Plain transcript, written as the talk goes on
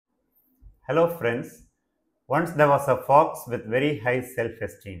Hello friends, once there was a fox with very high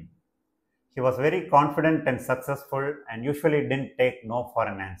self-esteem. He was very confident and successful and usually didn't take no for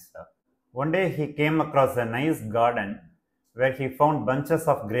an answer. One day he came across a nice garden where he found bunches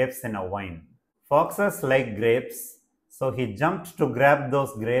of grapes in a vine. Foxes like grapes, so he jumped to grab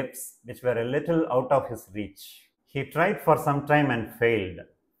those grapes which were a little out of his reach. He tried for some time and failed.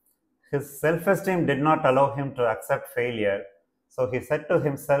 His self-esteem did not allow him to accept failure, so he said to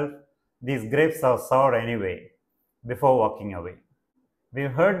himself, "These grapes are sour anyway," before walking away.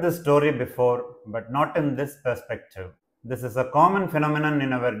 We've heard this story before, but not in this perspective. This is a common phenomenon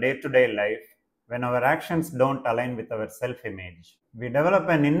in our day-to-day life when our actions don't align with our self-image. We develop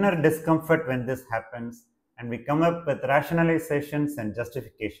an inner discomfort when this happens, and we come up with rationalizations and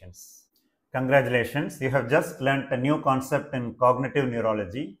justifications. Congratulations, you have just learnt a new concept in cognitive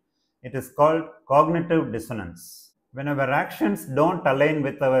neurology. It is called cognitive dissonance. When our actions don't align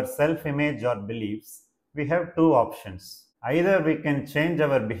with our self-image or beliefs, we have two options. Either we can change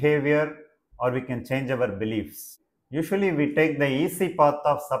our behavior or we can change our beliefs. Usually we take the easy path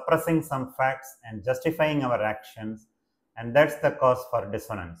of suppressing some facts and justifying our actions, and that's the cause for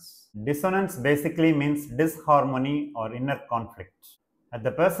dissonance. Dissonance basically means disharmony or inner conflict. At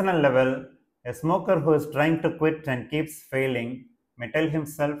the personal level, a smoker who is trying to quit and keeps failing may tell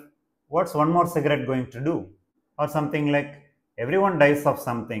himself, "What's one more cigarette going to do?" Or something like, "Everyone dies of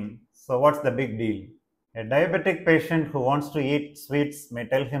something, so what's the big deal?" A diabetic patient who wants to eat sweets may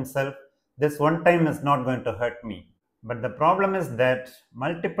tell himself, "This one time is not going to hurt me." But the problem is that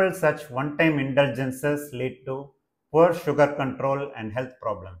multiple such one-time indulgences lead to poor sugar control and health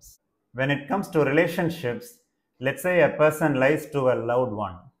problems. When it comes to relationships, let's say a person lies to a loved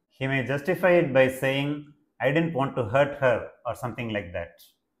one. He may justify it by saying, "I didn't want to hurt her," or something like that.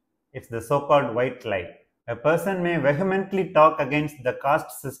 It's the so-called white lie. A person may vehemently talk against the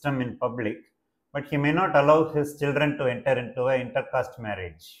caste system in public, but he may not allow his children to enter into an intercaste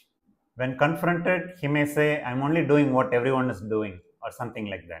marriage. When confronted, he may say, "I'm only doing what everyone is doing," or something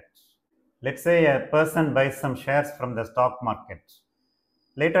like that. Let's say a person buys some shares from the stock market.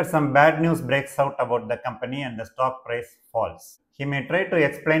 Later, some bad news breaks out about the company and the stock price falls. He may try to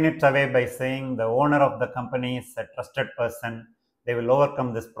explain it away by saying the owner of the company is a trusted person, they will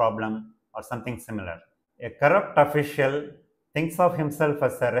overcome this problem, or something similar. A corrupt official thinks of himself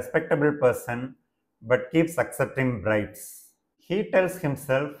as a respectable person but keeps accepting bribes. He tells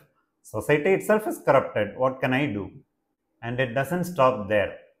himself, "Society itself is corrupted, what can I do?" And it doesn't stop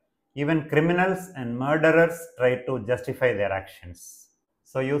there. Even criminals and murderers try to justify their actions.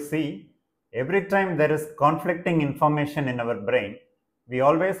 So you see, every time there is conflicting information in our brain, we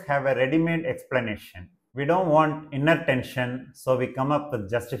always have a ready-made explanation. We don't want inner tension, so we come up with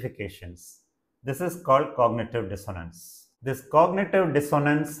justifications. This is called cognitive dissonance. This cognitive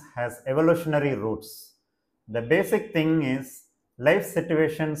dissonance has evolutionary roots. The basic thing is, life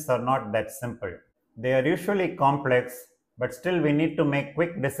situations are not that simple. They are usually complex, but still we need to make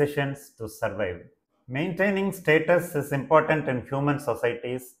quick decisions to survive. Maintaining status is important in human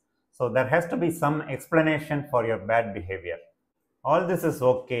societies, so there has to be some explanation for your bad behavior. All this is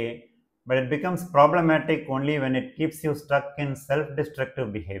okay, but it becomes problematic only when it keeps you stuck in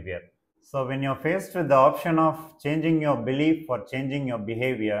self-destructive behavior. So when you're faced with the option of changing your belief or changing your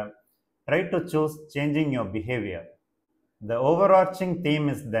behavior, try to choose changing your behavior. The overarching theme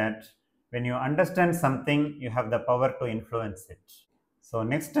is that when you understand something, you have the power to influence it. So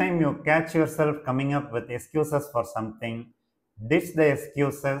next time you catch yourself coming up with excuses for something, ditch the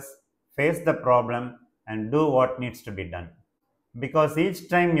excuses, face the problem, and do what needs to be done. Because each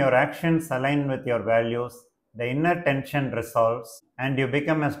time your actions align with your values, the inner tension resolves and you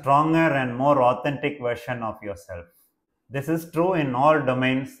become a stronger and more authentic version of yourself. This is true in all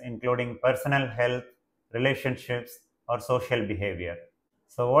domains, including personal health, relationships, or social behavior.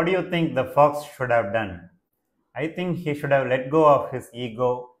 So what do you think the fox should have done? I think he should have let go of his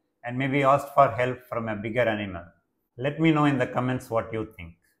ego and maybe asked for help from a bigger animal. Let me know in the comments what you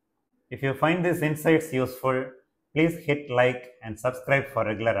think. If you find these insights useful, please hit like and subscribe for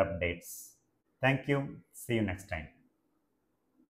regular updates. Thank you. See you next time.